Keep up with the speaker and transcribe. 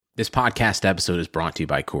This podcast episode is brought to you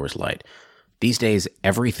by Coors Light. These days,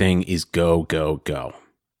 everything is go, go, go.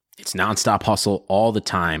 It's nonstop hustle all the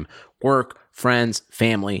time. Work, friends,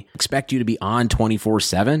 family expect you to be on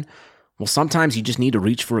 24/7. Well, sometimes you just need to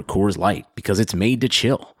reach for a Coors Light because it's made to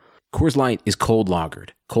chill. Coors Light is cold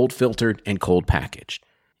lagered, cold filtered, and cold packaged.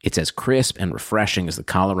 It's as crisp and refreshing as the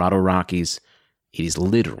Colorado Rockies. It is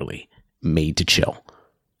literally made to chill.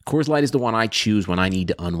 Coors Light is the one I choose when I need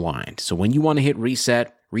to unwind. So when you want to hit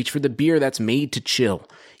reset, reach for the beer that's made to chill.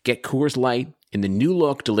 Get Coors Light in the new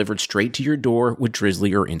look delivered straight to your door with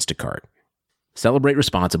Drizzly or Instacart. Celebrate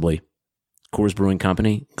responsibly. Coors Brewing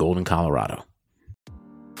Company, Golden, Colorado.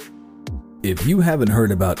 If you haven't heard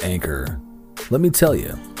about Anchor, let me tell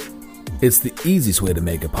you, it's the easiest way to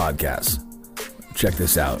make a podcast. Check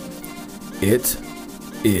this out. It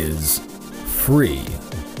is free.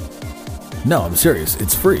 No, I'm serious.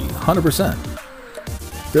 It's free, 100%.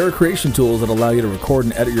 There are creation tools that allow you to record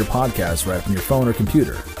and edit your podcast right from your phone or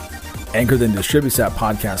computer. Anchor then distributes that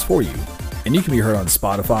podcast for you, and you can be heard on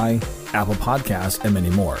Spotify, Apple Podcasts, and many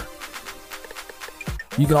more.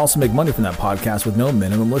 You can also make money from that podcast with no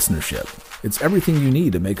minimum listenership. It's everything you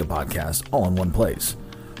need to make a podcast all in one place.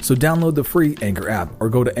 So download the free Anchor app or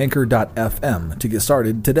go to anchor.fm to get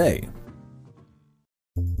started today.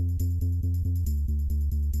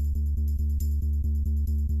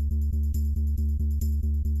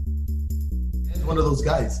 One of those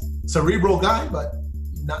guys, cerebral guy, but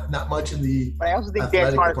not much in the. But I also think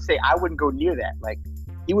Dan's smart to say I wouldn't go near that. Like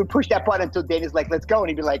he would push that button until Dan is like, "Let's go," and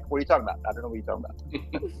he'd be like, "What are you talking about? I don't know what you're talking about."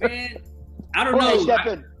 Man, I don't know.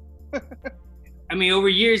 I mean, over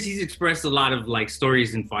years he's expressed a lot of like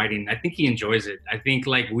stories in fighting. I think he enjoys it. I think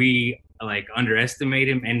like we like underestimate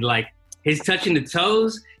him, and like his touching the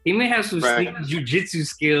toes, he may have some sneaky jujitsu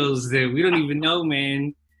skills that we don't even know,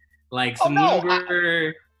 man. Like some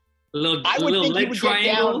number. A little leg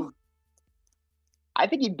triangle. I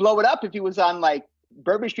think he'd blow it up if he was on like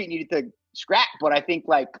Bourbon Street and needed to scrap. But I think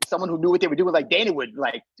like someone who knew what they were doing, like Dana, would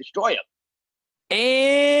like destroy him.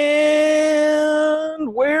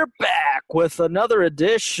 And we're back with another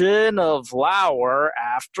edition of Lauer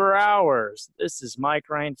After Hours. This is Mike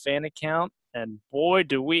Ryan Fan Account, and boy,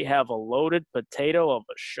 do we have a loaded potato of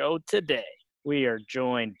a show today. We are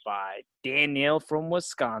joined by Danielle from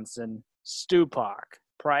Wisconsin, Stupac,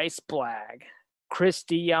 Price Blag,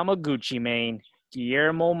 Kristi Yamaguccimane,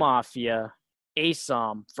 Guillermo Mafia,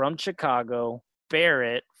 ASOM from Chicago,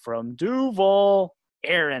 Barrett from Duval,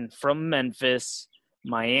 Aaron from Memphis,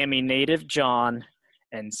 Miami native John,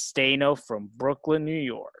 and Staiano from Brooklyn, New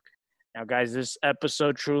York. Now, guys, this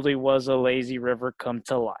episode truly was a lazy river come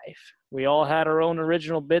to life. We all had our own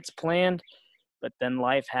original bits planned, but then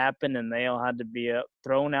life happened and they all had to be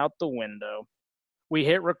thrown out the window. We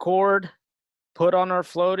hit record, put on our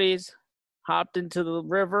floaties, hopped into the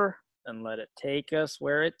river, and let it take us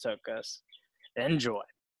where it took us. Enjoy.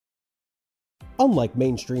 Unlike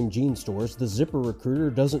mainstream jean stores, the Zipper Recruiter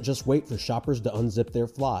doesn't just wait for shoppers to unzip their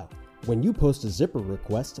fly. When you post a zipper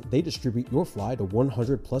request, they distribute your fly to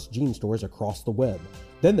 100 plus jean stores across the web.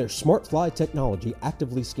 Then their Smart Fly technology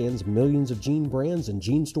actively scans millions of jean brands and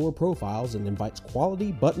jean store profiles and invites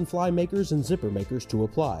quality button fly makers and zipper makers to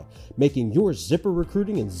apply, making your zipper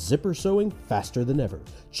recruiting and zipper sewing faster than ever.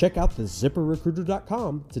 Check out the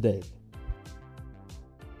zipperrecruiter.com today.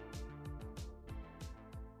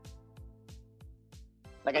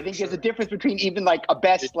 Like, I think there's a difference between even like a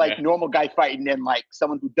best, like normal guy fighting and like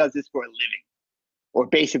someone who does this for a living or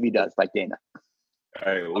basically does, like Dana.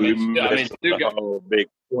 Hey, we missed the whole big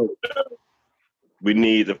point. We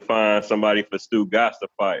need to find somebody for Stu Goss to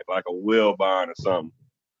fight, like a Will Bond or something.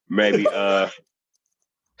 Maybe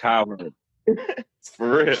Cowherd.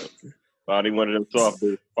 For real. Thought he wanted him soft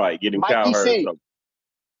to fight, getting Cowherd or something.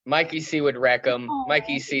 Mikey C would wreck him.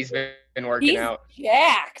 Mikey C's been working out.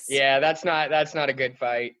 Jacked. Yeah, that's not a good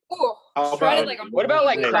fight. Ooh, what about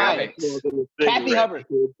like Kravitz? Kathy Hubbard.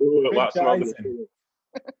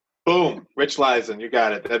 Boom, Rich Lizen, you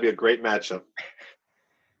got it. That'd be a great matchup.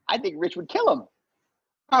 I think Rich would kill him.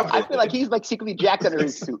 I feel like he's like secretly jacked under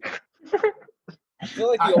his suit. I feel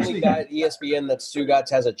like the only guy at ESPN that Stugatz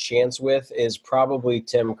has a chance with is probably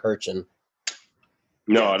Tim Kirchin.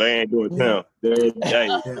 No, they ain't doing Tim.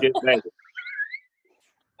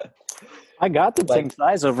 I got the same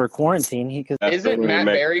size over quarantine. Isn't Matt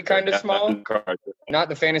Berry kind of small? Not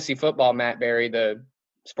the fantasy football Matt Berry, the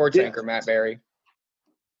sports anchor Matt Berry.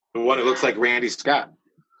 The one that looks like Randy Scott.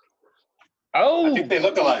 Oh, I think they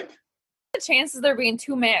look alike. The chances of there being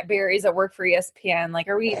two Matt Berries that work for ESPN, like,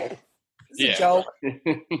 are we? This is a joke.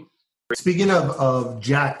 Speaking of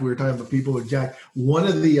Jack, we were talking about people with Jack. One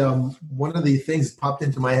of the things popped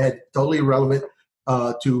into my head, totally irrelevant.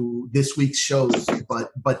 to this week's shows,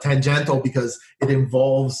 but tangential because it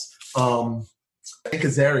involves Hank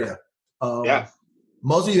Azaria.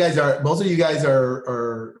 Most of you guys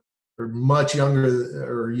are much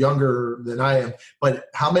younger than I am. But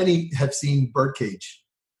how many have seen Birdcage?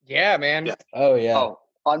 Yeah, man. Yeah. Oh yeah. Oh,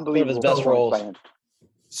 unbelievable. One of his best roles.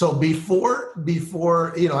 So before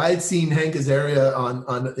I had seen Hank Azaria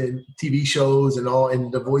on in TV shows and all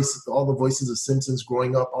the voices of Simpsons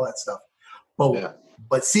growing up, all that stuff.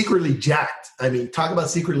 But Secretly Jacked. I mean, talk about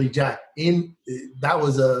Secretly Jacked. I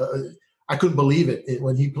couldn't believe it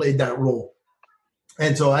when he played that role.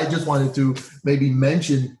 And so I just wanted to maybe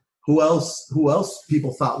mention who else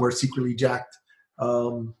people thought were secretly jacked.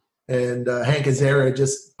 And Hank Azaria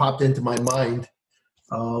just popped into my mind.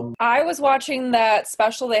 I was watching that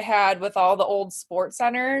special they had with all the old sports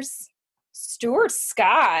centers. Stuart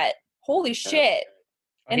Scott, holy shit.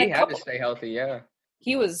 And he had to stay healthy, yeah.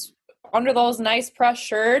 He was under those nice press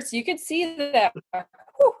shirts. You could see that.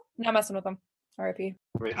 Whew, not messing with him. R.I.P.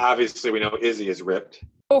 I mean, obviously we know Izzy is ripped.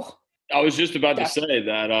 Oh, I was just about to say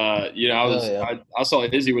that, I saw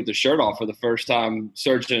Izzy with the shirt off for the first time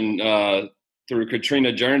searching through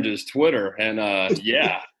Katrina Jones's Twitter. And,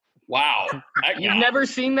 wow. You've never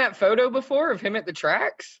seen that photo before of him at the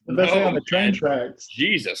tracks? Especially on the train tracks.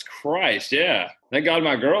 Jesus Christ, yeah. Thank God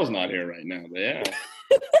my girl's not here right now, but yeah.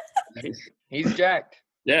 He's jacked.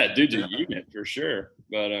 Yeah, dude's a unit for sure.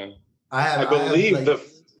 But I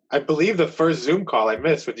believe the first Zoom call I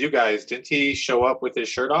missed with you guys, didn't he show up with his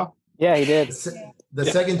shirt off? Yeah, he did. The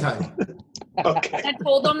second time. Okay. I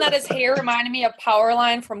told him that his hair reminded me of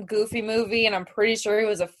Powerline from Goofy Movie, and I'm pretty sure he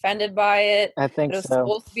was offended by it. I think it was so.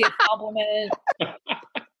 supposed to be a compliment.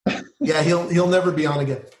 Yeah, he'll never be on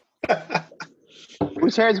again.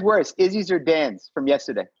 Whose hair is worse, Izzy's or Dan's from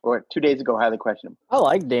yesterday or 2 days ago? Highly questionable. I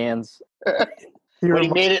like Dan's. When he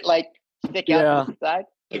made it like stick out to the side.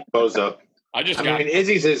 Like bozo. I mean,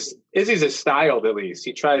 Izzy's is styled at least.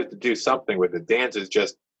 He tries to do something with it. Dan's is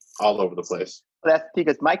just all over the place. Well, that's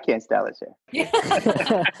because Mike can't style his hair.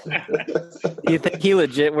 You think he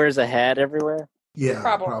legit wears a hat everywhere? Yeah,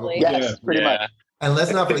 probably. Yes, pretty much. And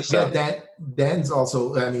let's not forget Dan's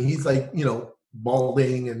also. I mean, he's like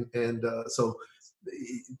balding, and so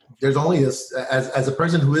there's only this. As a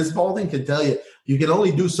person who is balding can tell you, you can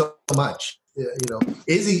only do so much.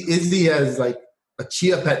 Izzy has like a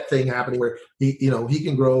chia pet thing happening where he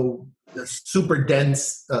can grow a super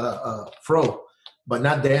dense fro, but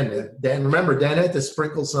not Dan. Remember, Dan had to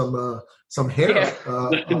sprinkle some hair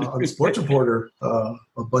on Sports Reporter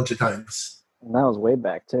a bunch of times. And that was way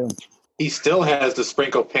back too. He still has the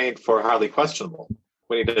sprinkle paint for Highly Questionable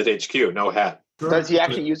when he does HQ, no hat. Does he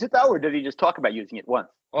actually use it though, or did he just talk about using it once?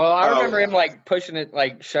 Well, I remember him like pushing it,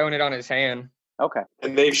 like showing it on his hand. Okay.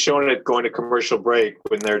 And they've shown it going to commercial break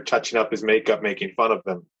when they're touching up his makeup, making fun of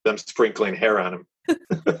them sprinkling hair on him.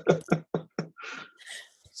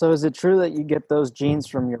 So is it true that you get those genes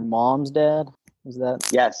from your mom's dad? Is that?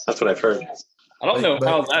 Yes. That's what I've heard. I don't know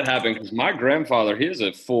how that happened because my grandfather, he had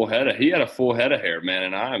a full head of hair, man,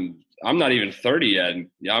 and I'm not even 30 yet.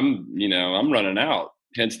 I'm running out.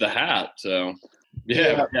 Hence the hat. So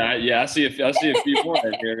yeah. I see a few more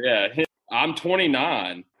in here. Yeah, I'm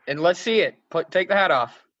 29. And let's see it. Take the hat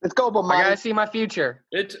off. Let's go, Bomani. I gotta see my future.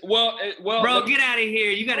 Well. Bro, get out of here.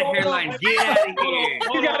 You got a hairline. Get out of here.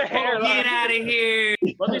 You got a hairline. Get out of here.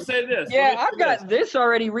 Let me say this. Yeah, I've got this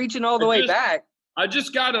already reaching all the way back. I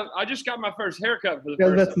just got my first haircut for the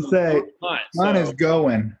first first to say, month. Mine is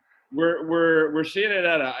going. We're seeing it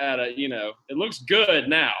at a it looks good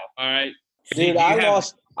now. All right. Dude,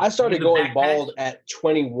 I started going bald at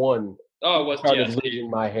 21. Oh, I started losing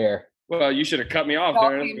my hair. Well, you should have cut me off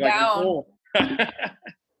there.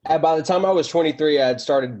 And by the time I was 23, I had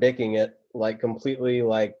started bicking it like completely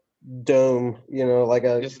like dome, like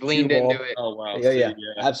a just leaned into it. Oh wow. Yeah,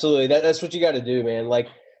 absolutely. That's what you got to do, man. Like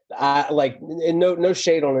and no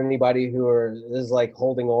shade on anybody who is like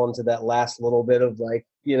holding on to that last little bit of like,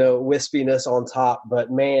 wispiness on top,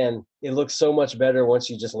 but man, it looks so much better once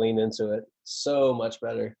you just lean into it. So much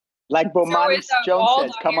better. Like Bomani Jones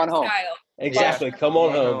says, come on home. Exactly. Yeah. Come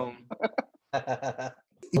on home.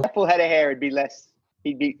 Full head of hair, it'd be less.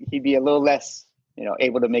 He'd be a little less,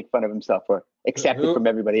 able to make fun of himself or accepted from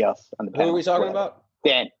everybody else on the panel. Who are we talking about?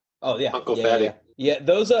 Dan. Oh yeah, Uncle Fatty. Yeah,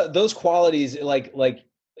 those qualities, like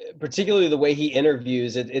particularly the way he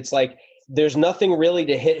interviews, it's like there's nothing really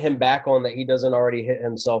to hit him back on that he doesn't already hit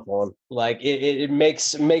himself on. Like it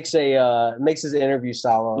makes his interview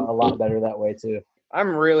style a lot better that way too.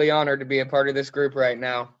 I'm really honored to be a part of this group right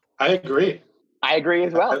now. I agree. I agree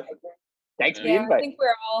as well. Thanks for the invite. I think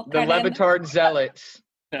we're all the Levitard zealots.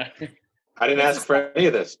 I didn't ask for any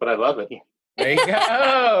of this, but I love it. There you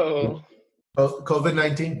go.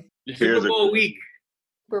 COVID-19. Super Bowl week.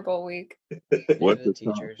 Super Bowl week. What's the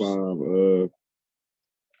top 5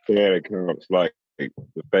 fan accounts, like the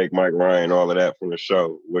fake Mike Ryan, all of that from the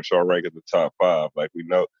show, which are ranked at the top 5? Like, we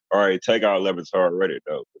know, all right, take out Levin's Hard Reddit,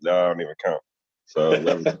 though, because that don't even count. So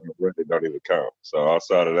Levin's Hard Reddit don't even count. So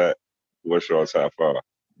outside of that, what's your top 5?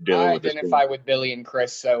 I identify with Billy and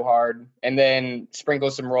Chris so hard, and then sprinkle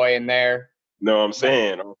some Roy in there. No, I'm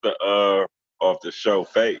saying off the show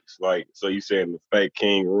fakes. Like, so you saying the fake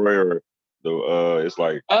King Roy, or the it's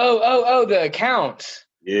like the accounts.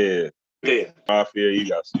 Yeah. Mafia, you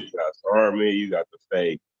got Army, you got the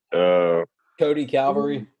fake Cody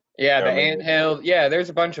Calvary. Yeah, the Anthill. Yeah, there's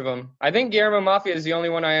a bunch of them. I think Guillermo Mafia is the only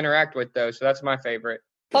one I interact with, though, so that's my favorite.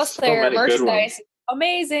 Plus, their merchandise is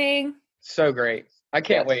amazing. So great. I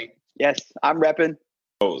can't wait. Yes, I'm repping.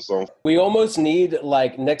 We almost need,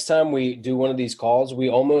 like, next time we do one of these calls, we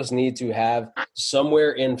almost need to have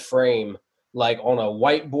somewhere in frame, like on a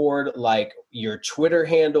whiteboard, like your Twitter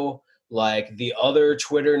handle, like the other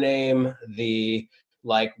Twitter name, the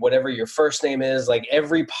like whatever your first name is, like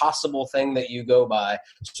every possible thing that you go by,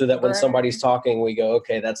 so that when somebody's talking, we go,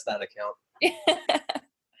 okay, that's that account.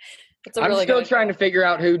 I'm still trying to figure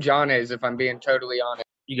out who John is, if I'm being totally honest.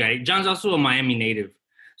 You got it. John's also a Miami native.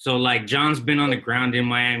 So, like, John's been on the ground in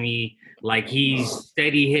Miami. Like, he's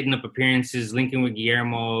steady hitting up appearances, linking with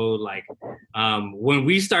Guillermo. Like, when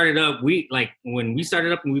we started up and we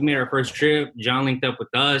made our first trip, John linked up with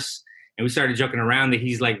us. And we started joking around that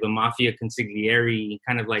he's like the Mafia consigliere,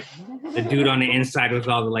 kind of like the dude on the inside with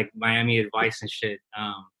all the like Miami advice and shit.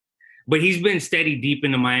 But he's been steady deep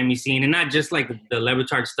in the Miami scene, and not just like the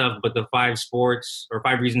Levitard stuff, but the 5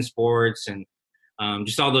 Reasons Sports and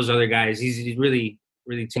just all those other guys. He's really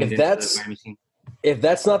tuned into the Miami scene. If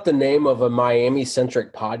that's not the name of a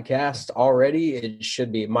Miami-centric podcast already, it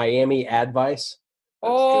should be Miami Advice.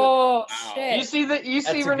 Oh, shit. You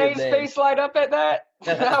see Renee's face light up at that?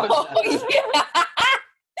 But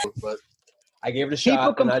I gave it a shot.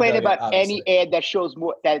 People complain about any ad that shows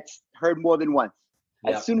more, that's heard more than once.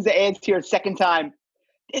 As soon as the ad's here a second time,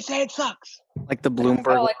 this ad sucks. Like the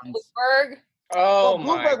Bloomberg. Oh, like Bloomberg. Oh,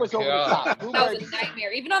 Bloomberg was over the top. That was a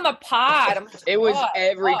nightmare. Even on the pod. It was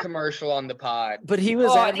every commercial on the pod. But he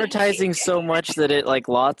was advertising so much that it like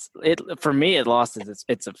lost it. For me, it lost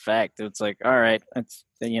its effect. It's like, all right, it's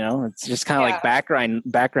it's just kind of like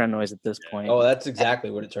background noise at this point. Oh, that's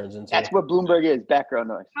exactly what it turns into. That's what Bloomberg is, background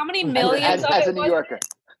noise. How many millions as a New Yorker?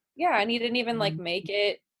 Yeah, and he didn't even like make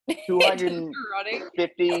it.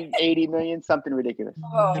 250, 80 million, something ridiculous.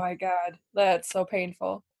 Oh my God, that's so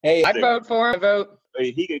painful. Hey, I'd vote for him.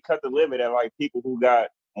 He could cut the limit at like people who got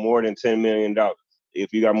more than $10 million.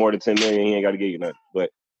 If you got more than $10 million, he ain't got to give you nothing. But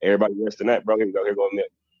everybody less than that, bro, here go $1 million.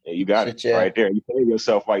 And you got it right there. You pay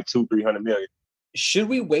yourself like $200-300 million. Should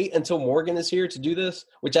we wait until Morgan is here to do this?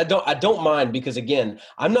 Which I don't mind, because again,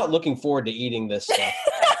 I'm not looking forward to eating this stuff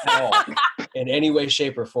at all in any way,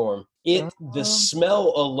 shape, or form. The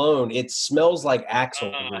smell alone, it smells like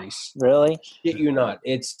axle grease. Really? Shit you not.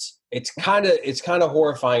 It's kind of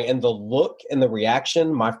horrifying, and the look and the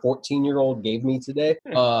reaction my 14-year-old gave me today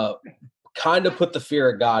kind of put the fear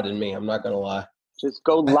of God in me. I'm not gonna lie. Just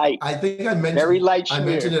go light. I think I mentioned very light. I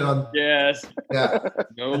mentioned it on yes. Yeah. I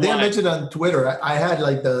think I mentioned it on Twitter. I had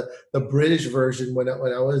like the British version when I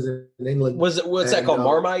was in England. What's that called?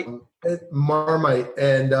 Marmite. Marmite,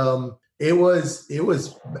 and it was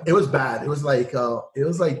bad. It was like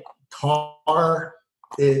tar.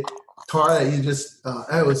 Tar that you just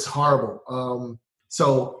it was horrible.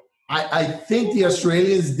 So I think the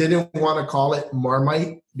Australians didn't want to call it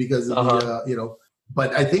Marmite because of the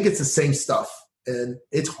but I think it's the same stuff. And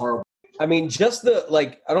it's horrible. I mean, just I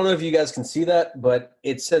don't know if you guys can see that, but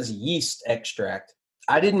it says yeast extract.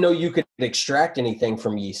 I didn't know you could extract anything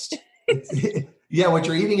from yeast. Yeah, what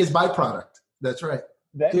you're eating is byproduct. That's right.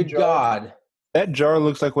 Good God. That jar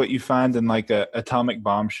looks like what you find in like a atomic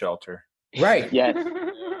bomb shelter. Right. Yes.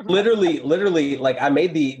 Literally, like I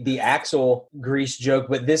made the axle grease joke,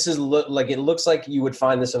 but this is it looks like you would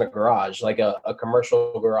find this in a garage, like a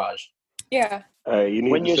commercial garage. Yeah.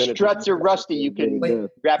 When your struts are rusty, you can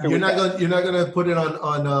wrap it. You're not gonna put it on.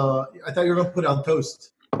 I thought you were gonna put it on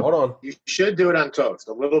toast. Hold on. You should do it on toast.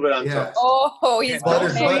 A little bit on toast. Oh, he's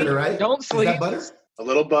butter, right? Don't sleep. Is that butter? A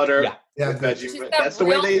little butter. Yeah. That's the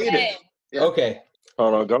way they eat it. Yeah. Okay.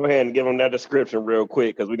 Hold on. Go ahead and give them that description real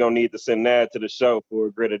quick, because we're gonna need to send that to the show for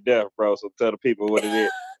a grit of death, bro. So tell the people what it is.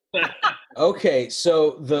 Okay,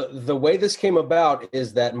 so the way this came about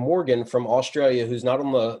is that Morgan from Australia, who's not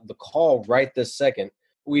on the call right this second,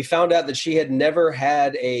 we found out that she had never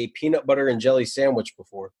had a peanut butter and jelly sandwich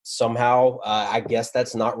before. Somehow, I guess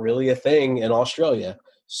that's not really a thing in Australia.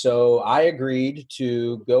 So I agreed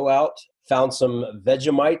to go out, found some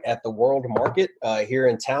Vegemite at the World Market here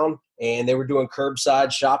in town, and they were doing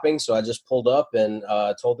curbside shopping. So I just pulled up and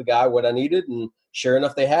told the guy what I needed, and sure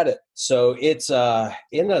enough, they had it. So it's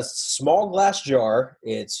in a small glass jar.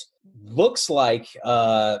 It's looks like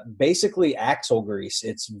basically axle grease.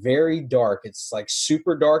 It's very dark. It's like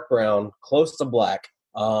super dark brown, close to black.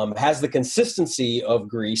 Has the consistency of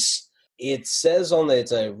grease. It says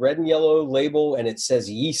it's a red and yellow label, and it says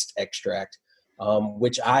yeast extract,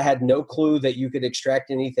 which I had no clue that you could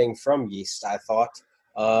extract anything from yeast. I thought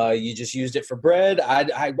you just used it for bread.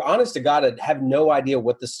 I honest to God, I have no idea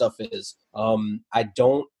what this stuff is. I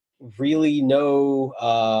don't really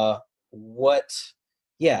know what.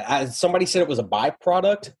 Yeah, somebody said it was a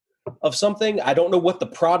byproduct of something. I don't know what the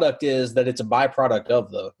product is that it's a byproduct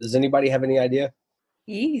of, though. Does anybody have any idea?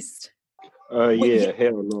 Yeast. Yeah,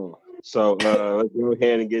 hell no. So let's go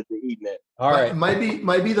ahead and get to eating it. All right. Might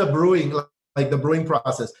be the brewing, like the brewing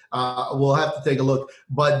process. We'll have to take a look.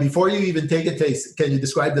 But before you even take a taste, can you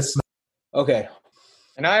describe the smell? Okay.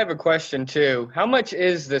 And I have a question, too. How much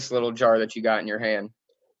is this little jar that you got in your hand?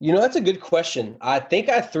 You know, that's a good question. I think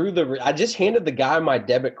I just handed the guy my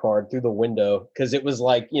debit card through the window because it was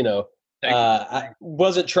like, I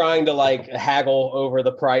wasn't trying to like haggle over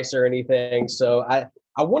the price or anything. So I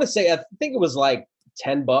want to say, I think it was like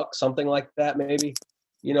 $10, something like that, maybe.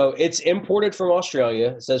 It's imported from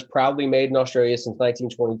Australia. It says proudly made in Australia since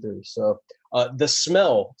 1923. So the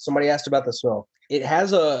smell, somebody asked about the smell. It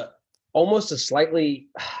has almost a slightly,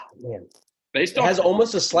 it has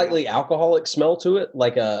almost a slightly alcoholic smell to it,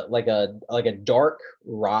 like a dark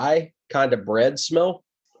rye kind of bread smell.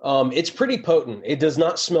 It's pretty potent. It does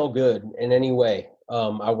not smell good in any way.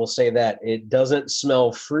 I will say that. It doesn't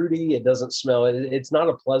smell fruity. It doesn't smell. It's not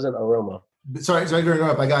a pleasant aroma. Sorry to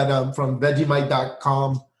interrupt. I got from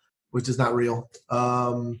Vegemite.com, which is not real.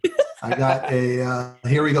 I got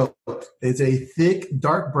here we go. It's a thick,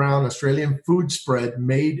 dark brown Australian food spread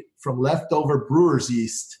made from leftover brewer's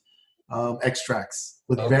yeast. Extracts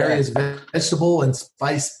with various vegetable and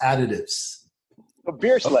spice additives. A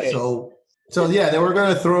beer sled. So yeah, they were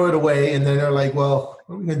going to throw it away, and then they're like, "Well,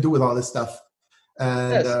 what are we going to do with all this stuff?"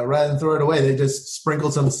 And rather than throw it away, they just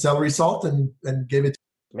sprinkled some celery salt and gave it.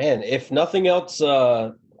 Man, if nothing else,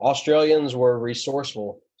 Australians were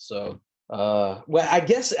resourceful. So, well, I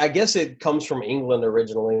guess it comes from England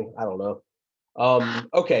originally. I don't know.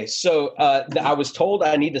 Okay, so I was told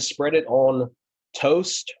I need to spread it on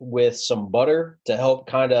toast with some butter to help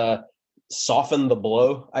kind of soften the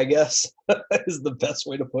blow, I guess is the best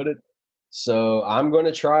way to put it. So I'm going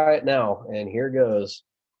to try it now, and here goes.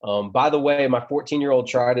 By the way, my 14-year-old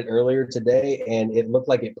tried it earlier today, and it looked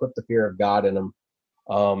like it put the fear of God in him.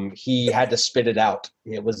 He had to spit it out.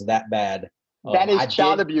 It was that bad. That is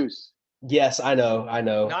child abuse. Yes, I know.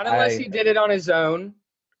 Not unless he did it on his own.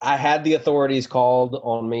 I had the authorities called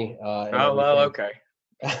on me. Oh, well, okay.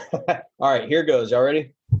 All right, here goes. Y'all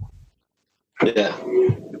ready? Yeah.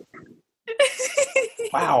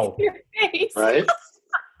 Wow. Your face. Right?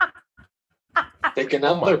 Take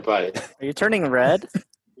another bite. Are you turning red?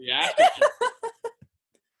 Yeah.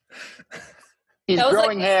 He's That was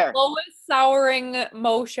growing like hair. the slowest souring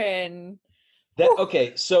motion.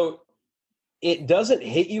 Okay, so it doesn't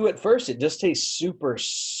hit you at first. It just tastes super,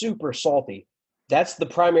 super salty. That's the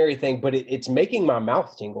primary thing, but it's making my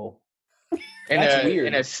mouth tingle. That's weird.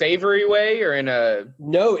 In a savory way, or in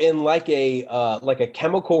like a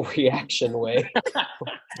chemical reaction way.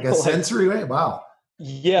 Like a sensory way? Wow.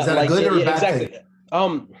 Yeah. Is that a good or a bad exactly.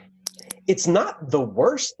 thing? It's not the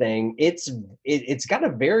worst thing. It's got a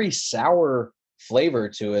very sour flavor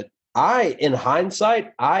to it. In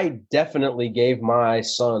hindsight, I definitely gave my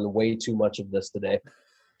son way too much of this today.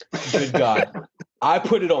 Good God. I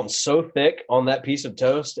put it on so thick on that piece of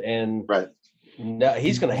toast, and no,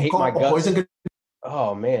 he's going to hate my guts.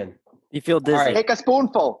 Oh, man. You feel dizzy. Right. Take a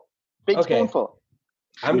spoonful. Big spoonful.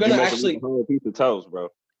 I'm going to actually – a piece of toast, bro.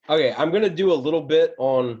 Okay, I'm going to do a little bit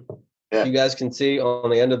on you guys can see on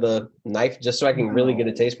the end of the knife just so I can really get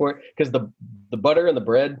a taste for it, because the butter and the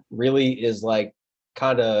bread really is like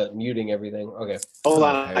kind of muting everything. Okay. Hold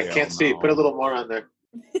on. I can't see. Put a little more on there.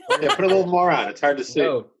 Yeah, put a little more on. It's hard to see.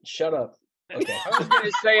 No, shut up. Okay. I was going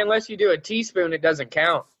to say, unless you do a teaspoon, it doesn't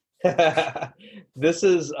count. This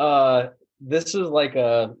is like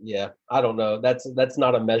I don't know. That's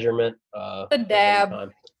not a measurement. A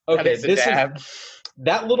dab. Okay,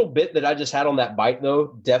 that little bit that I just had on that bite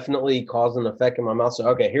though definitely caused an effect in my mouth. So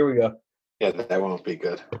okay, here we go. Yeah, that won't be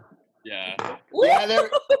good. Yeah.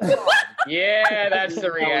 Yeah, that's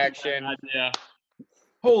the reaction. Yeah.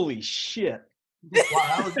 Holy shit!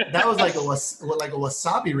 Wow, that was like a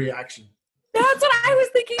wasabi reaction. That's what I was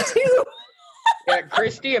thinking too. Yeah,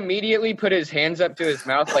 Kristi immediately put his hands up to his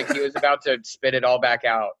mouth like he was about to spit it all back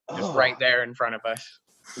out, just right there in front of us.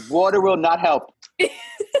 Water will not help.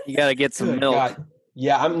 You gotta get some milk. God.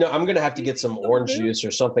 Yeah, I'm gonna have to get some orange juice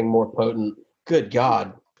or something more potent. Good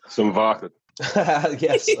God. Some vodka.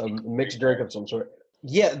 Yes, a mixed drink of some sort.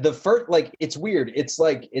 Yeah, the first, like, it's weird. It's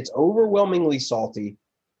like, it's overwhelmingly salty,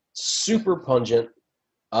 super pungent.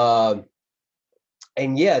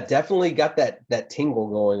 And yeah, definitely got that tingle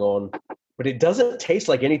going on, but it doesn't taste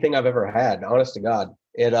like anything I've ever had. Honest to God,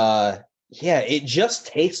 it just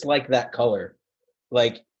tastes like that color.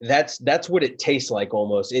 Like that's what it tastes like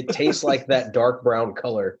almost. It tastes like that dark brown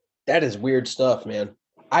color. That is weird stuff, man.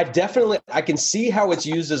 I can see how it's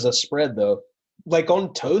used as a spread though. Like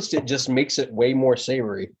on toast, it just makes it way more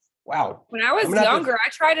savory. Wow. When I was younger, I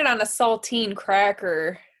tried it on a saltine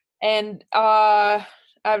cracker, and I've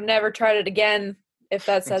never tried it again. If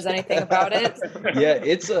that says anything about it. Yeah,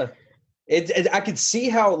 I could see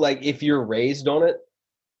how, like, if you're raised on it,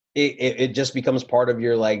 it just becomes part of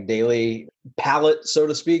your like daily palate, so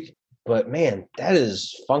to speak. But man, that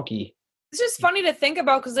is funky. It's just funny to think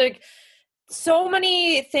about because like so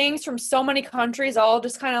many things from so many countries all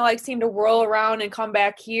just kind of like seem to whirl around and come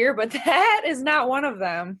back here, but that is not one of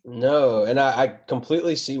them. No, and I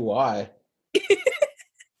completely see why.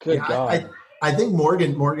 Good God. I think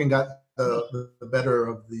Morgan got the better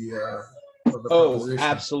of the proposition.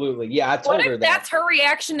 Absolutely. Yeah, I told what her if that. That's her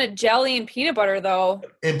reaction to jelly and peanut butter, though?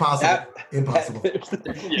 Impossible.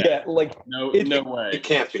 Yeah, like no way. It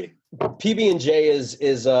can't be. PB&J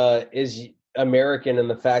is American in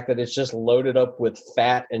the fact that it's just loaded up with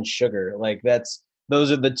fat and sugar. Like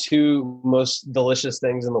those are the two most delicious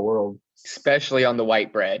things in the world, especially on the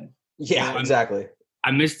white bread. Yeah, exactly. I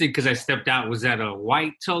missed it because I stepped out. Was that a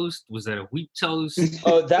white toast? Was that a wheat toast?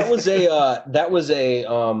 Oh, that was a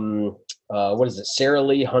what is it? Sara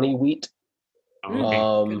Lee honey wheat.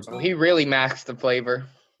 Okay. He really maxed the flavor.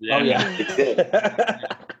 Yeah. Oh yeah.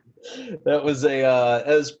 That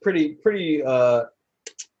was pretty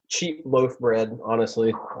cheap loaf bread,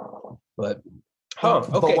 honestly. But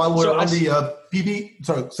okay. But while we're on the PB,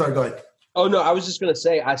 sorry, go ahead. Oh no, I was just gonna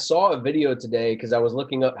say I saw a video today because I was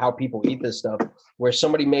looking up how people eat this stuff, where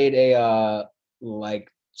somebody made a like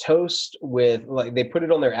toast with like they put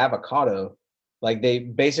it on their avocado. Like they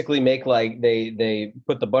basically make like they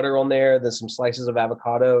put the butter on there, then some slices of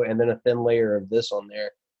avocado, and then a thin layer of this on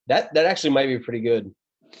there. That actually might be pretty good.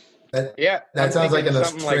 That sounds like an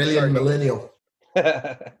Australian millennial.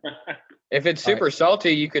 If it's super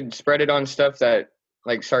salty, you could spread it on stuff that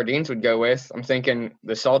like sardines would go with. I'm thinking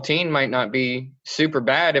the saltine might not be super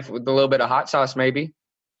bad if with a little bit of hot sauce, maybe.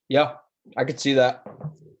 Yeah, I could see that.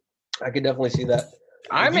 I could definitely see that.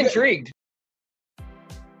 I'm intrigued.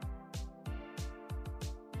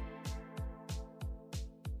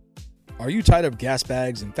 Are you tired of gas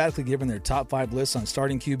bags emphatically giving their top 5 lists on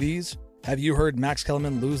starting QBs? Have you heard Max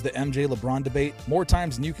Kellerman lose the MJ LeBron debate more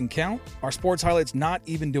times than you can count? Are sports highlights not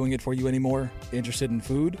even doing it for you anymore? Interested in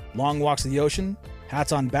food? Long walks to the ocean?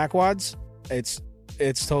 Hats on backwads? It's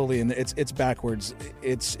totally it's backwards.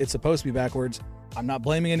 It's supposed to be backwards. I'm not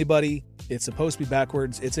blaming anybody. It's supposed to be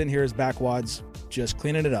backwards. It's in here as backwads. Just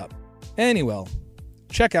cleaning it up. Anyway,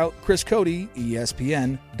 check out Chris Cody,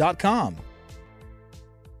 ESPN.com.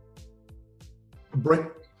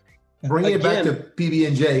 Bringing it back to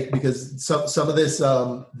PB&J, because some of this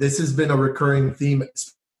this has been a recurring theme,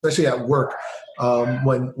 especially at work,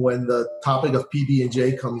 when the topic of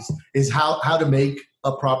PB&J comes, is how to make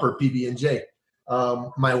a proper PB&J.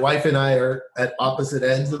 My wife and I are at opposite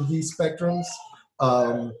ends of these spectrums,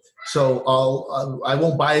 so I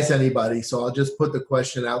won't bias anybody. So I'll just put the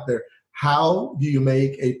question out there: how do you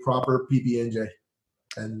make a proper PB&J?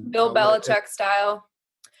 And Bill Belichick style.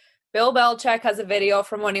 Bill Belichick has a video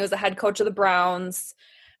from when he was the head coach of the Browns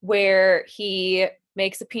where he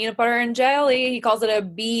makes a peanut butter and jelly. He calls it a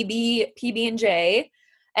PB&J.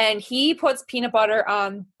 And he puts peanut butter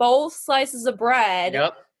on both slices of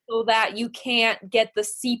bread so that you can't get the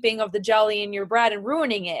seeping of the jelly in your bread and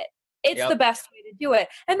ruining it. It's the best way to do it.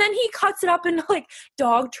 And then he cuts it up into like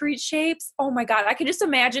dog treat shapes. Oh my God. I could just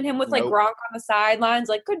imagine him with like Gronk on the sidelines,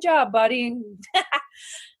 like, good job, buddy.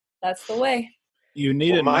 That's the way. You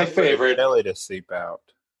need my favorite jelly to seep out.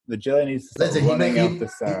 The jelly needs to start running out the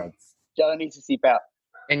sides. Jelly needs to seep out.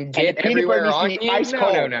 And get everywhere on you?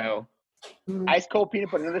 No. Ice cold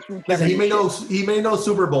peanut butter. Another spoon. Listen, he may know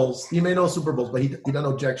Super Bowls. He may know Super Bowls, but he don't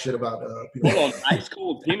know jack shit about peanut Hold on, ice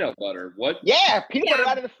cold peanut butter. What? Yeah, peanut butter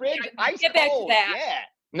out of the fridge. Ice Get back to cold. that. Yeah.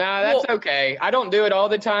 Nah, that's okay. I don't do it all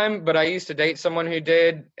the time, but I used to date someone who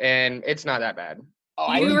did, and it's not that bad.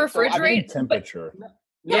 Oh, You refrigerate temperature.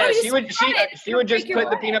 Yeah, you she would spread it. she would just Make your put the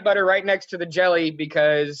bread. peanut butter right next to the jelly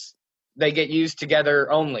because they get used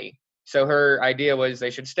together only. So her idea was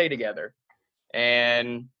they should stay together.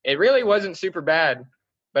 And it really wasn't super bad,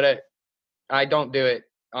 but I don't do it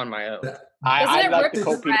on my own. Doesn't I it like rip the the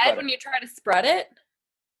cold peanut bread butter. when you try to spread it?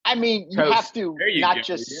 I mean, you Toast. have to There you not go,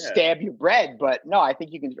 just yeah. stab your bread, but no, I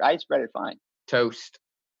think you can. I spread it fine. Toast.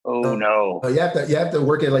 Oh no! You have to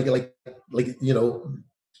work it like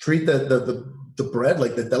treat the bread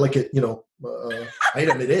like the delicate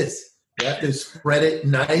item it is. You have to spread it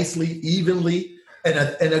nicely, evenly, and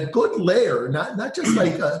a good layer. Not just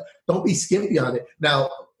like don't be skimpy on it. Now,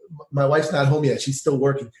 my wife's not home yet; she's still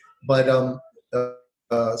working, but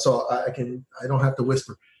so I don't have to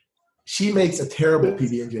whisper. She makes a terrible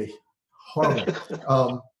PB&J, horrible.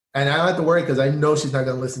 And I don't have to worry because I know she's not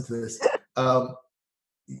going to listen to this.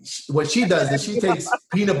 What she does is she takes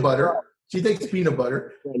peanut butter. She takes peanut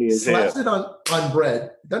butter, slaps it on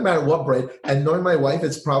bread. Doesn't matter what bread. And knowing my wife,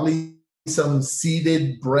 it's probably some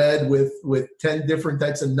seeded bread with 10 different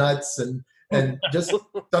types of nuts and just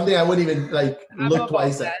something I wouldn't even look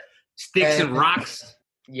twice at. Sticks and rocks.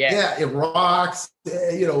 Yeah, it rocks.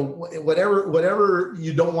 Whatever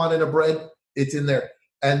you don't want in a bread, it's in there.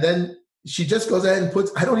 And then she just goes ahead and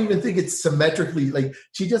puts. I don't even think it's symmetrically. Like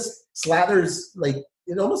she just slathers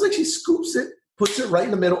almost like she scoops it, puts it right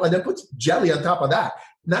in the middle, and then puts jelly on top of that.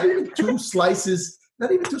 Not even two slices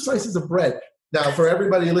of bread. Now, for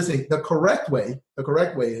everybody listening, the correct way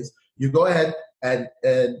is you go ahead and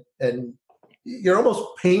you're almost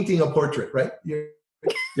painting a portrait, right? You're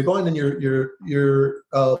going and you're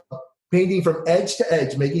painting from edge to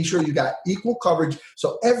edge, making sure you got equal coverage,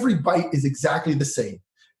 so every bite is exactly the same.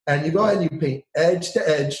 And you go ahead and you paint edge to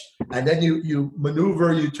edge, and then you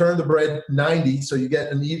maneuver, you turn the bread 90 so you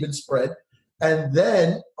get an even spread. And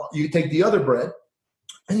then you take the other bread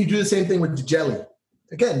and you do the same thing with the jelly.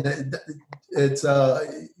 Again, it's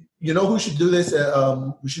who should do this?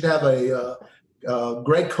 We should have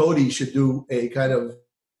Greg Cody should do a kind of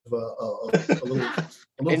a little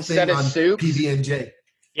instead thing of on soup, PB&J.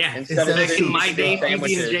 Yeah, instead of soup, my day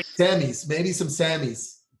PB&J. Sammy's, maybe some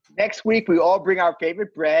Sammy's. Next week, we all bring our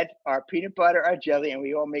favorite bread, our peanut butter, our jelly, and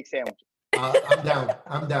we all make sandwiches. I'm down.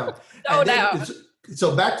 No doubt.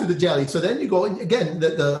 So back to the jelly. So then you go, and again,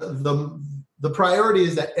 the priority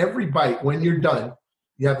is that every bite, when you're done,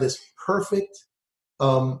 you have this perfect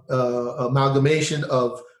amalgamation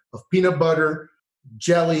of peanut butter,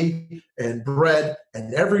 jelly, and bread,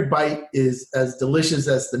 and every bite is as delicious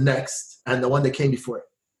as the next and the one that came before it.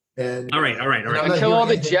 And all right. Until all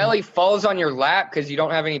the jelly falls on your lap because you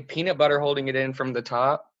don't have any peanut butter holding it in from the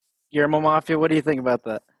top. Guillermo Mafia, what do you think about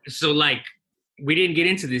that? So, we didn't get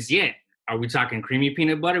into this yet. Are we talking creamy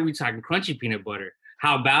peanut butter? Are we talking crunchy peanut butter?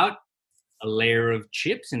 How about a layer of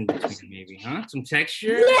chips in between, maybe, huh? Some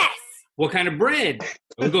texture? Yes! What kind of bread?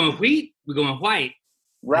 Are we going wheat? We're going white.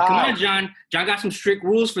 Right. Come on, John. John got some strict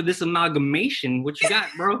rules for this amalgamation. What you got,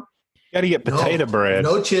 bro? Got to get potato bread.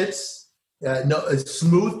 No chips. No, it's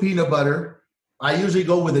smooth peanut butter. I usually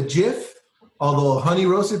go with a Jif, although honey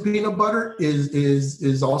roasted peanut butter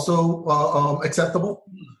is also acceptable.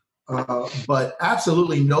 But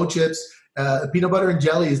absolutely no chips. Peanut butter and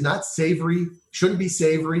jelly is not savory. Shouldn't be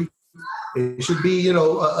savory. It should be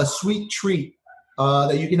a sweet treat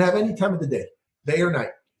that you can have any time of the day or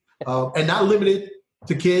night, and not limited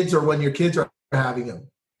to kids or when your kids are having them.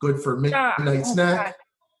 Good for midnight snack.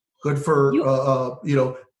 Good for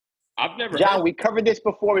I've never. John, we covered this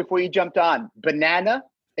before you jumped on. Banana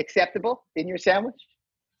acceptable in your sandwich?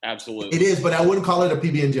 Absolutely. It is, but I wouldn't call it a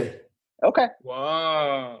PB&J. Okay.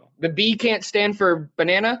 Wow. The B can't stand for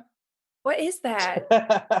banana? What is that?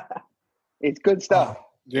 It's good stuff.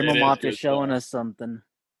 Guillermo Mafia showing us something.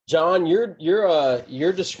 John, your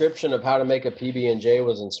description of how to make a PB&J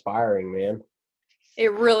was inspiring, man.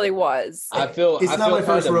 It really was. I feel not my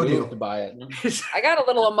first rodeo moved by it. I got a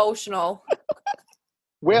little emotional.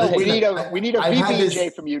 Will, we need a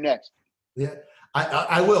PB&J from you next. Yeah,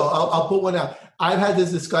 I will. I'll put one out. I've had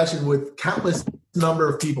this discussion with countless number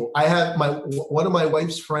of people. I have one of my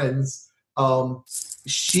wife's friends.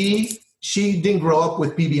 She didn't grow up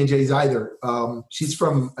with PB&Js either. She's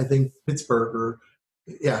from, I think, Pittsburgh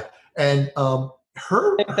and her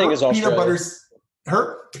thing is peanut Australia.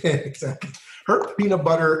 her peanut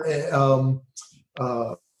butter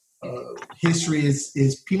history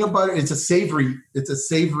is peanut butter. It's a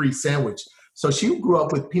savory sandwich. So she grew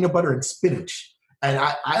up with peanut butter and spinach. And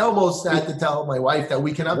I almost had to tell my wife that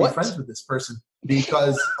we cannot be friends with this person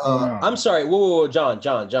because I'm sorry. Whoa, John.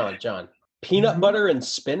 Peanut butter and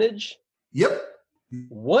spinach? Yep.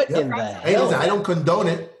 What in the hell? Listen, I don't condone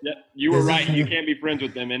it. Yeah, you were right. You can't be friends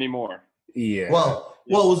with them anymore. Yeah. Well,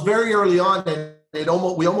 it was very early on, and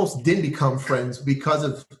we almost didn't become friends because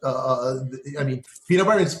of peanut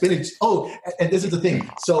butter and spinach. Oh, and this is the thing.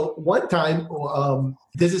 So one time,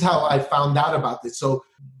 this is how I found out about this. So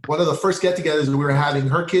one of the first get-togethers we were having,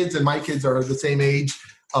 her kids and my kids are the same age.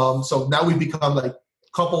 So now we've become like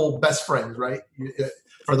couple best friends, right?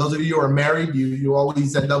 For those of you who are married, you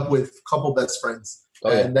always end up with couple best friends,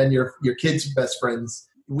 and then your kids' best friends.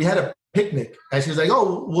 We had a picnic, and she was like,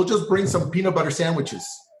 "Oh, we'll just bring some peanut butter sandwiches."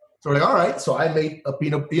 So we're like, "All right." So I made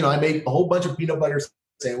I made a whole bunch of peanut butter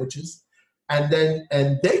sandwiches, and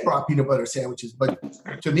they brought peanut butter sandwiches.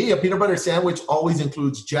 But to me, a peanut butter sandwich always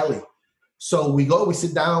includes jelly. So we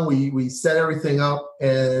sit down, we set everything up,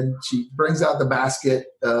 and she brings out the basket,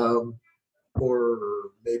 or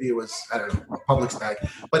maybe it was, I don't know, a Publix bag.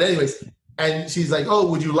 But anyways, and she's like, "Oh,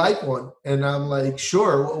 would you like one?" And I'm like,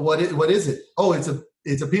 "Sure. What is it?" "Oh, it's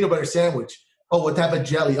a peanut butter sandwich." "Oh, what type of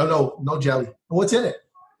jelly?" "Oh, no jelly." "What's in it?"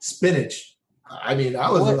 "Spinach." I mean, I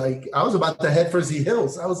was about to head for Z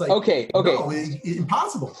Hills. I was like, okay, no,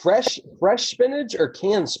 impossible. Fresh spinach or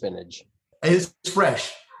canned spinach? It's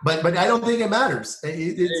fresh, but I don't think it matters.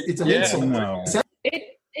 It's an insult. No.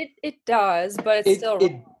 It does, but it's still.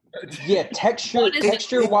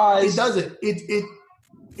 Texture wise, it doesn't.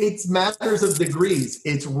 It's matters of degrees.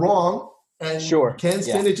 It's wrong, and canned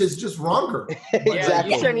spinach is just wronger.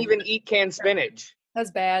 Exactly. You shouldn't even eat canned spinach.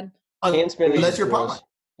 That's bad. Canned spinach, unless you're Popeye.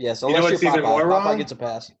 Yes, you know what's even more wrong? Popeye gets a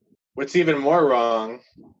pass. What's even more wrong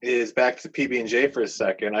is back to PB&J for a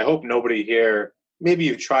second. I hope nobody here. Maybe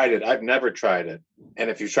you've tried it. I've never tried it. And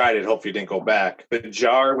if you tried it, hopefully you didn't go back. The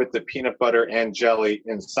jar with the peanut butter and jelly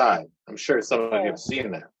inside. I'm sure some of you have seen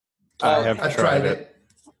that. I've tried it.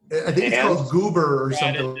 I think it's called Goober or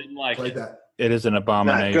something like that. It is an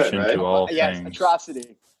abomination to all things. Yes,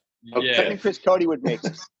 atrocity. Yeah. Something Chris Cody would make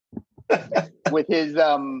with his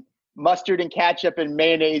mustard and ketchup and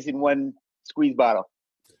mayonnaise in one squeeze bottle.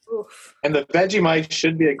 Oof. And the Vegemite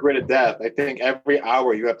should be a grit of death. I think every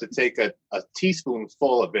hour you have to take a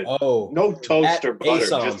teaspoonful of it. Oh, no toast or butter,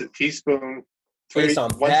 ASOM. just a teaspoon.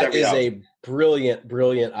 That is a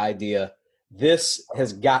brilliant idea. This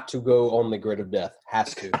has got to go on the grid of death.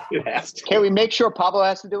 Has to. It has to. Can we make sure Pablo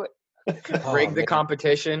has to do it? Rig the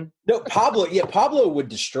competition. No, Pablo would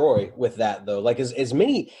destroy with that though. Like as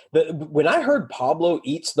many. When I heard Pablo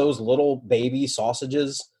eats those little baby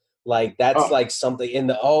sausages, like that's like something in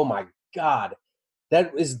the. Oh my God,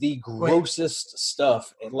 that is the grossest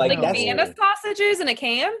stuff. Like that's Vienna sausages in a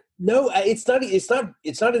can. No, it's not. It's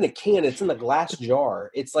not in a can. It's in a glass jar.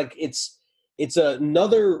 It's like it's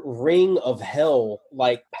another ring of hell,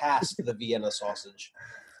 like past the Vienna sausage.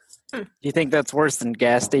 Do you think that's worse than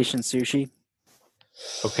gas station sushi?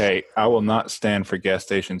 Okay, I will not stand for gas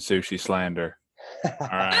station sushi slander. All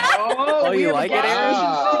right. Oh, you like it,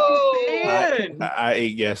 Aaron? I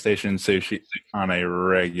eat gas station sushi on a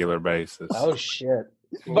regular basis. Oh shit!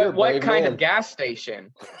 But what kind of gas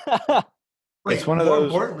station? It's one of more those.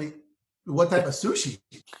 Importantly, what type of sushi?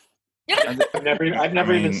 I've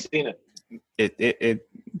never even seen it.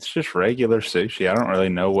 It's just regular sushi. I don't really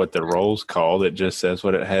know what the roll's called. It just says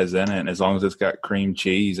what it has in it, and as long as it's got cream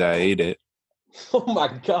cheese, I eat it. Oh my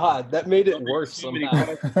God, that made it worse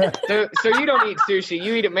somehow. So you don't eat sushi.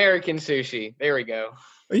 You eat American sushi. There we go.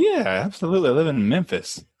 Yeah, absolutely. I live in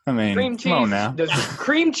Memphis. I mean, come on now.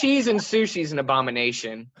 Cream cheese and sushi is an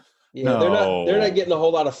abomination. Yeah, no. They're not getting a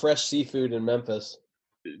whole lot of fresh seafood in Memphis.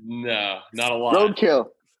 No, not a lot. Roadkill.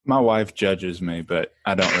 My wife judges me, but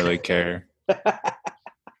I don't really care.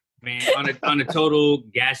 Man, on a total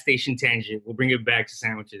gas station tangent, we'll bring it back to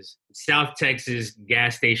sandwiches. South Texas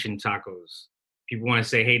gas station tacos. People want to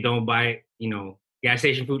say, hey, don't buy, gas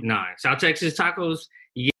station food. Nah, South Texas tacos,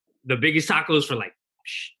 you get the biggest tacos for like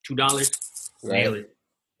 $2. Right. Nail it.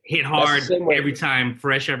 Hit hard every time,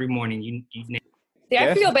 fresh every morning. You nail it. See,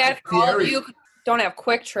 I feel bad for all of you who don't have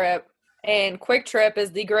Quick Trip. And Quick Trip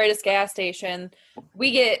is the greatest gas station.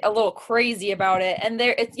 We get a little crazy about it. And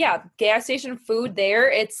gas station food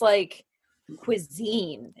there, it's like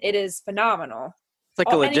cuisine. It is phenomenal. It's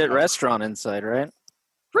like a legit restaurant inside, right?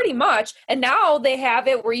 Pretty much. And now they have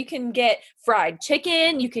it where you can get fried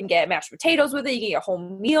chicken, you can get mashed potatoes with it, you can get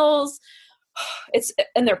whole meals.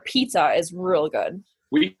 And their pizza is real good.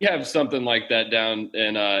 We have something like that down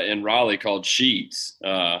in Raleigh called Sheets.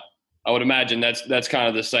 I would imagine that's kind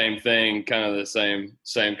of the same thing, kind of the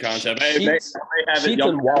same concept. Hey, Sheets, they have it. Sheets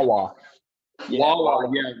and Wawa.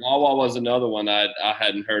 Wawa was another one I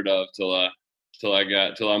hadn't heard of till I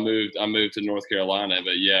moved to North Carolina.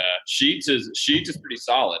 But yeah, Sheets is pretty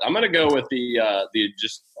solid. I'm gonna go with the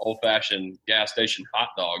just old fashioned gas station hot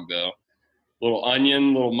dog though. Little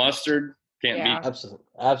onion, little mustard, can't beat.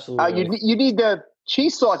 Absolutely. You need the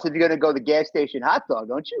cheese sauce if you're gonna go the gas station hot dog,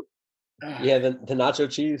 don't you? Yeah, the nacho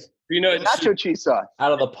cheese. You know, the nacho cheese sauce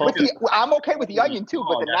out of the pump. I'm okay with the onion too,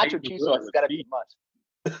 but the nacho cheese sauce has got to be must.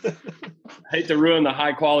 I hate to ruin the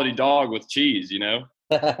high quality dog with cheese, you know.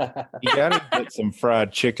 You gotta get some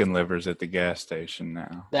fried chicken livers at the gas station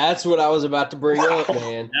now. That's what I was about to bring up,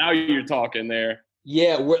 man. Now you're talking there.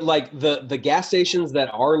 Yeah, we're like the gas stations that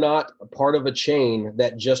are not a part of a chain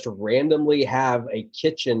that just randomly have a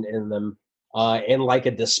kitchen in them, and like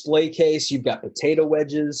a display case. You've got potato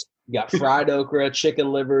wedges, you got fried okra,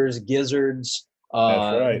 chicken livers, gizzards.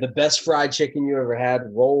 That's right. The best fried chicken you ever had,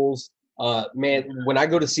 rolls. Man, when I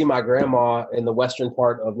go to see my grandma in the western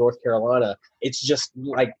part of North Carolina, it's just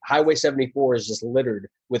like Highway 74 is just littered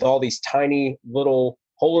with all these tiny little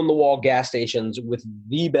hole-in-the-wall gas stations with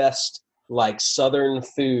the best like southern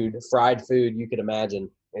food, fried food you could imagine.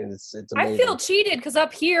 It's amazing. I feel cheated because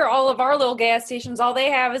up here, all of our little gas stations, all they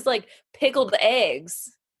have is like pickled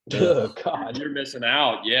eggs. Oh God, you're missing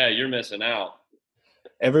out. Yeah, you're missing out.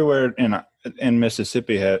 Everywhere in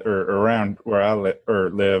Mississippi or around where I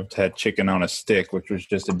lived had chicken on a stick, which was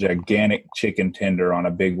just a gigantic chicken tender on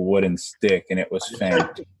a big wooden stick, and it was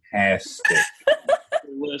fantastic.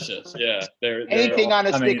 Delicious, yeah. Anything on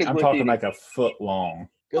a stick is I'm talking like a foot long.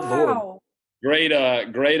 Good Lord.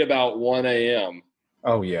 Great about 1 a.m.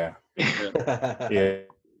 Oh yeah. Yeah.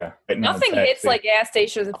 Nothing hits like gas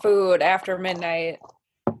station food after midnight.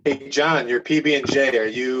 Hey John, your PB&J, are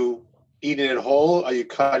you eating it whole? Are you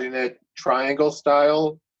cutting it triangle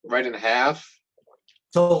style, right in half?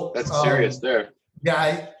 So that's serious there.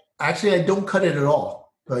 Yeah, I don't cut it at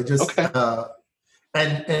all. I just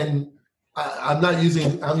and I'm not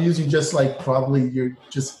using. I'm using just like probably your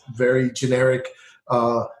just very generic,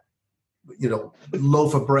 loaf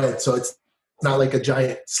of bread. So it's not like a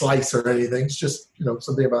giant slice or anything. It's just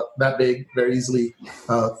something about that big, very easily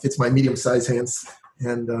fits my medium-sized hands.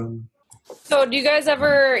 And so, do you guys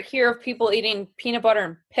ever hear of people eating peanut butter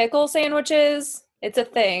and pickle sandwiches? It's a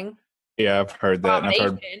thing. Yeah, I've heard that.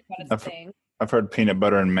 And I've heard peanut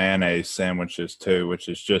butter and mayonnaise sandwiches too, which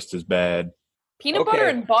is just as bad. Peanut butter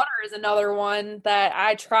and butter is another one that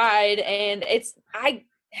I tried, and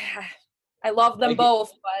I love them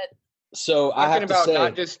both. But so I have to say,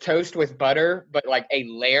 not just toast with butter, but like a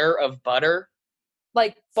layer of butter,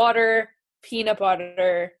 like butter, peanut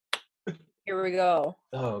butter. Here we go.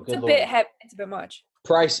 Oh, good it's Lord. It's a bit much.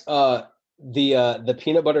 Price, the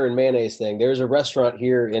peanut butter and mayonnaise thing. There's a restaurant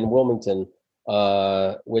here in Wilmington,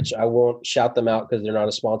 which I won't shout them out because they're not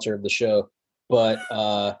a sponsor of the show, but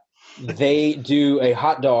they do a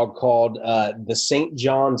hot dog called the St.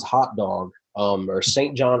 John's hot dog, or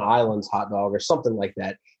St. John Island's hot dog, or something like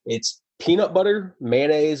that. It's peanut butter,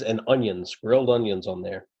 mayonnaise, and onions, grilled onions on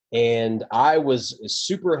there. And I was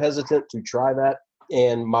super hesitant to try that.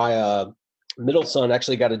 And my middle son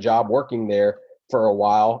actually got a job working there for a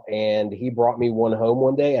while, and he brought me one home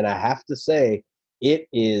one day, and I have to say it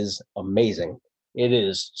is amazing. It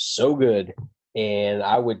is so good, and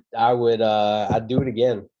I'd do it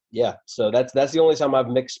again. Yeah, so that's the only time I've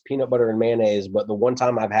mixed peanut butter and mayonnaise, but the one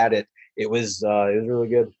time I've had it, it was really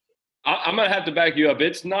good. I'm gonna have to back you up.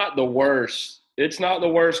 It's not the worst. It's not the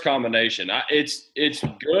worst combination. It's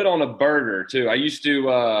good on a burger too. I used to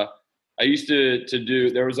do.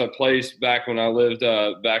 There was a place back when I lived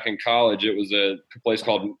back in college. It was a place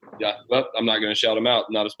called. I'm not going to shout them out.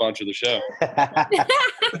 Not a sponsor of the show.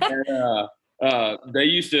 And, they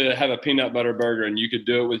used to have a peanut butter burger, and you could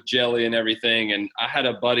do it with jelly and everything. And I had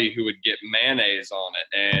a buddy who would get mayonnaise on it,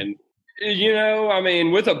 and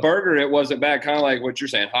with a burger, it wasn't bad. Kind of like what you're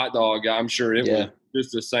saying, hot dog. I'm sure it was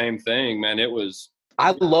just the same thing, man. It was.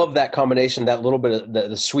 I love that combination, that little bit of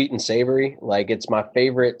the sweet and savory. Like it's my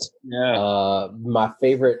favorite, my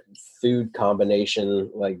favorite food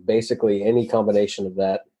combination, like basically any combination of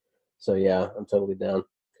that. So yeah, I'm totally down.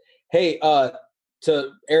 Hey,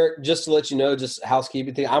 to Eric, just to let you know, just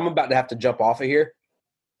housekeeping thing. I'm about to have to jump off of here.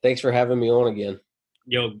 Thanks for having me on again.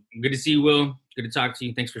 Yo, good to see you, Will. Good to talk to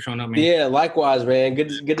you. Thanks for showing up, man. Yeah, likewise, man.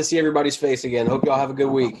 Good to see everybody's face again. Hope y'all have a good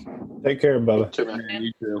week. Take care, Bubba.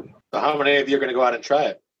 You too. So how many of you are going to go out and try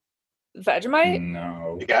it? Vegemite?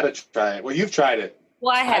 No. You got to try it. Well, you've tried it.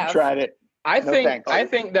 Well, I have. I've tried it. I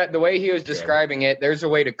think that the way he was describing it, there's a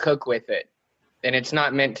way to cook with it, and it's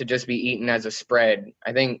not meant to just be eaten as a spread.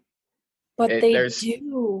 I think But they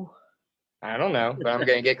do. I don't know, but I'm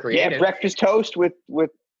gonna get creative. Yeah, breakfast toast with a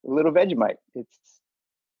little Vegemite. It's.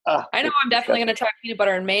 I know I'm definitely gonna try peanut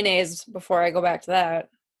butter and mayonnaise before I go back to that.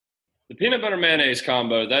 The peanut butter mayonnaise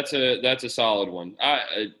combo, that's a solid one.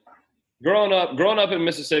 Growing up in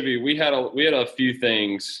Mississippi, we had a few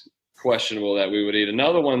things questionable that we would eat.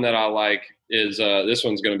 Another one that I like is this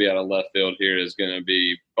one's going to be out of left field here, is going to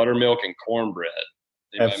be buttermilk and cornbread.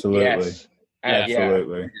 Absolutely. Yes.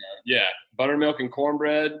 Absolutely. Yeah. Buttermilk and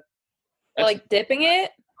cornbread. Like dipping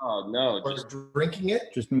it? Oh no, just drinking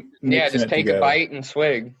it. Just just take a bite and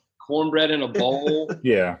swig. Cornbread in a bowl.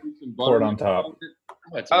 Yeah. Pour it on top.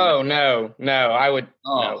 Oh no, I would.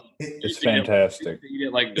 No. It's fantastic.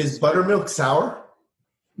 Is buttermilk sour?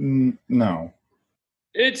 No.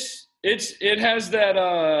 It has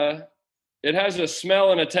that it has a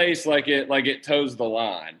smell and a taste like it toes the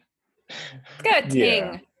line. It's got a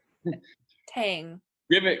tang. Yeah. Tang.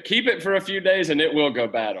 Keep it for a few days and it will go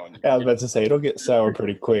bad on you. I was about to say it'll get sour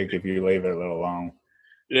pretty quick if you leave it a little long.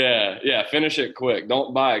 Yeah. Finish it quick.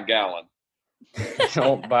 Don't buy a gallon.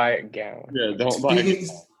 Don't buy a gallon. Yeah, don't buy a gallon.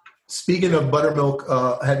 Speaking of buttermilk,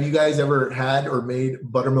 have you guys ever had or made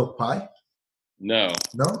buttermilk pie? No.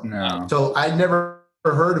 So I never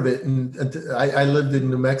heard of it, and I lived in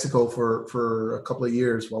New Mexico for a couple of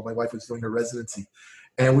years while my wife was doing her residency,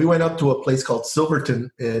 and we went up to a place called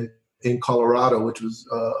Silverton in Colorado, which was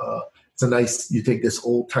it's a nice. You take this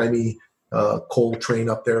old timey coal train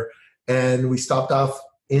up there, and we stopped off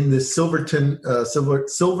in this Silvertown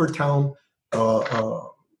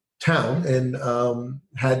town and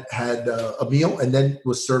had a meal, and then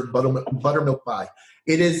was served buttermilk pie.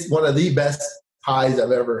 It is one of the best pies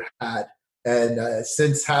I've ever had, and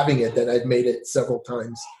since having it, then I've made it several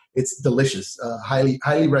times. It's delicious.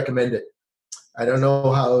 Highly recommend it. I don't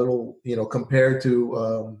know how it'll compare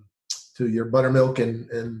to your buttermilk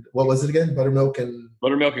and what was it again? Buttermilk and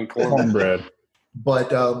cornbread.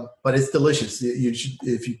 But it's delicious. You should,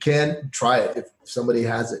 if you can, try it. If somebody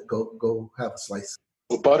has it, go have a slice.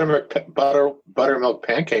 Well, buttermilk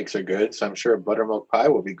pancakes are good, so I'm sure buttermilk pie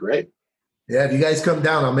will be great. Yeah, if you guys come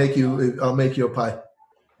down, I'll make you a pie.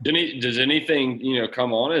 Does anything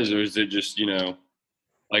come on it, or is it just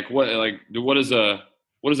what does a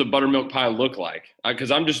buttermilk pie look like?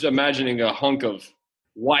 Because I'm just imagining a hunk of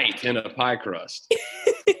white in a pie crust.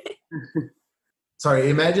 Sorry,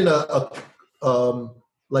 imagine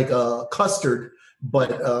like a custard,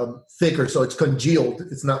 but thicker, so it's congealed.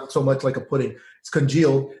 It's not so much like a pudding. It's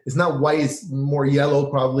congealed. It's not white. It's more yellow,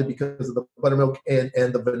 probably because of the buttermilk and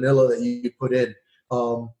the vanilla that you put in.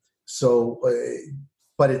 But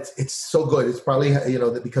it's so good. It's probably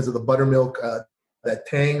because of the buttermilk, that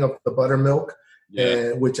tang of the buttermilk,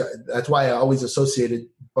 that's why I always associated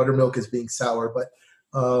buttermilk as being sour. But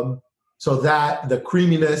so that the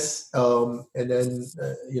creaminess, and then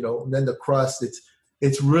then the crust,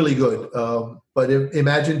 it's really good. But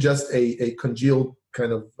imagine just a congealed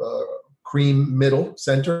kind of cream middle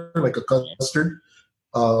center, like a custard,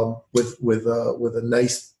 with a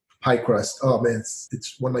nice pie crust. Oh man,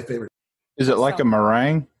 it's one of my favorites. Is it like a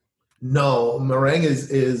meringue? No, meringue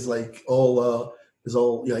is like all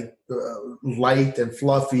like light and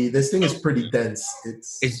fluffy. This thing is pretty dense.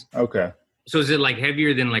 It's okay. So is it like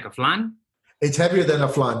heavier than like a flan? It's heavier than a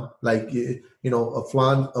flan. Like a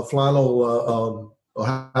flan will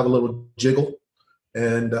have a little jiggle,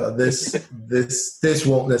 and this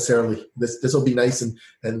won't necessarily. This will be nice and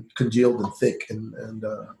congealed and thick, and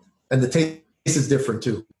the taste is different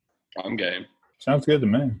too. I'm game. Sounds good to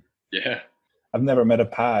me. Yeah. I've never met a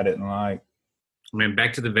pie I didn't like. Man,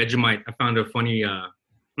 back to the Vegemite. I found a funny,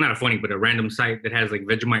 not a funny, but a random site that has like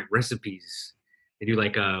Vegemite recipes. They do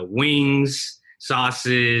like wings,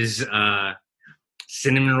 sauces,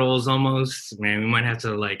 cinnamon rolls almost. Man, we might have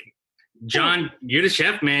to John, you're the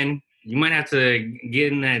chef, man. You might have to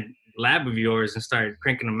get in that lab of yours and start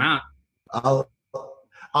cranking them out. I'll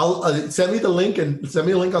send me the link and send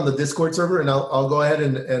me a link on the Discord server, and I'll go ahead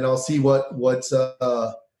and I'll see what's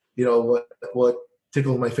what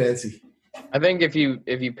tickles my fancy. I think if you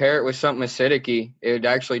pair it with something acidic-y, it would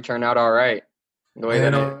actually turn out all right. The way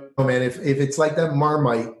man, if it's like that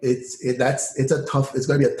Marmite, it's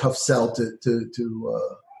gonna be a tough sell to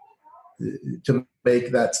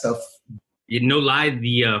make that stuff. No lie,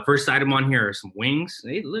 the first item on here are some wings.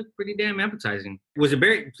 They look pretty damn appetizing. Was it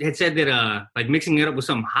Barrett had said that mixing it up with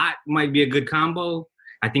something hot might be a good combo?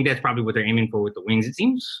 I think that's probably what they're aiming for with the wings. It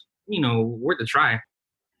seems worth a try.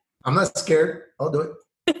 I'm not scared. I'll do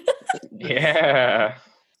it. Yeah.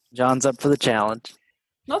 John's up for the challenge.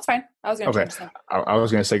 No, it's fine. I was going to change something. I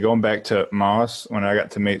was going to say, going back to Moss, when I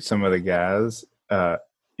got to meet some of the guys,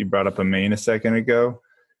 you brought up Amin a second ago.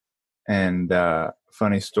 And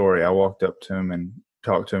funny story, I walked up to him and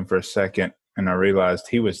talked to him for a second, and I realized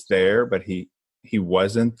he was there, but he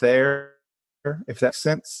wasn't there, if that makes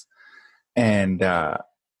sense. And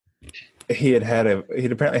he'd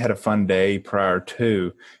apparently had a fun day prior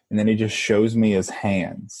to, and then he just shows me his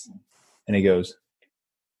hands, and he goes,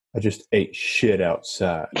 "I just ate shit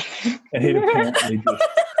outside." And he'd apparently just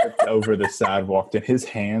tripped over the sidewalk, and his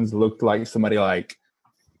hands looked like somebody like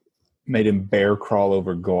made him bear crawl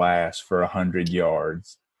over glass for 100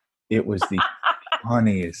 yards. It was the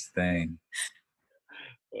funniest thing.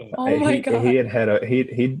 Oh my God.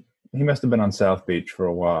 He must have been on South Beach for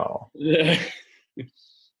a while. Yeah.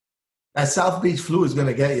 That South Beach flu is going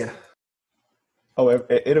to get you. Oh,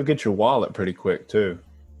 it'll get your wallet pretty quick too.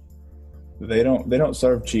 They don't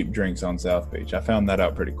serve cheap drinks on South Beach. I found that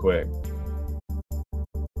out pretty quick.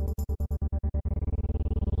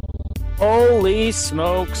 Holy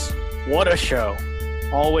smokes, what a show.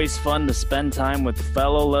 Always fun to spend time with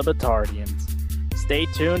fellow Libertarians. Stay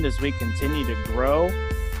tuned as we continue to grow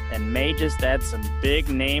and may just add some big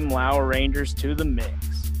name Lower Rangers to the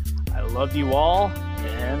mix. I love you all,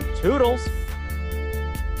 and toodles!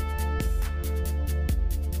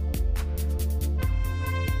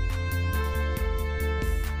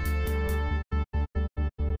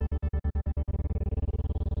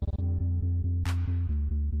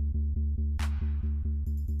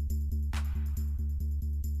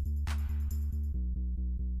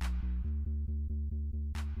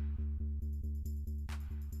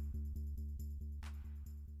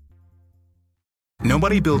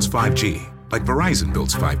 Nobody builds 5G like Verizon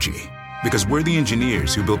builds 5G, because we're the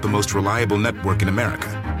engineers who built the most reliable network in America.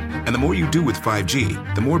 And the more you do with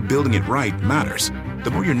 5G, the more building it right matters.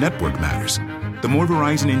 The more your network matters. The more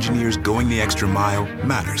Verizon engineers going the extra mile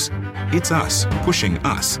matters. It's us pushing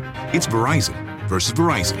us. It's Verizon versus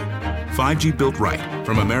Verizon. 5G built right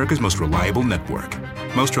from America's most reliable network.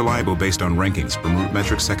 Most reliable based on rankings from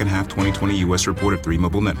RootMetrics second half 2020 U.S. report of 3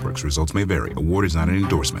 mobile networks. Results may vary. Award is not an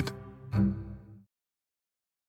endorsement.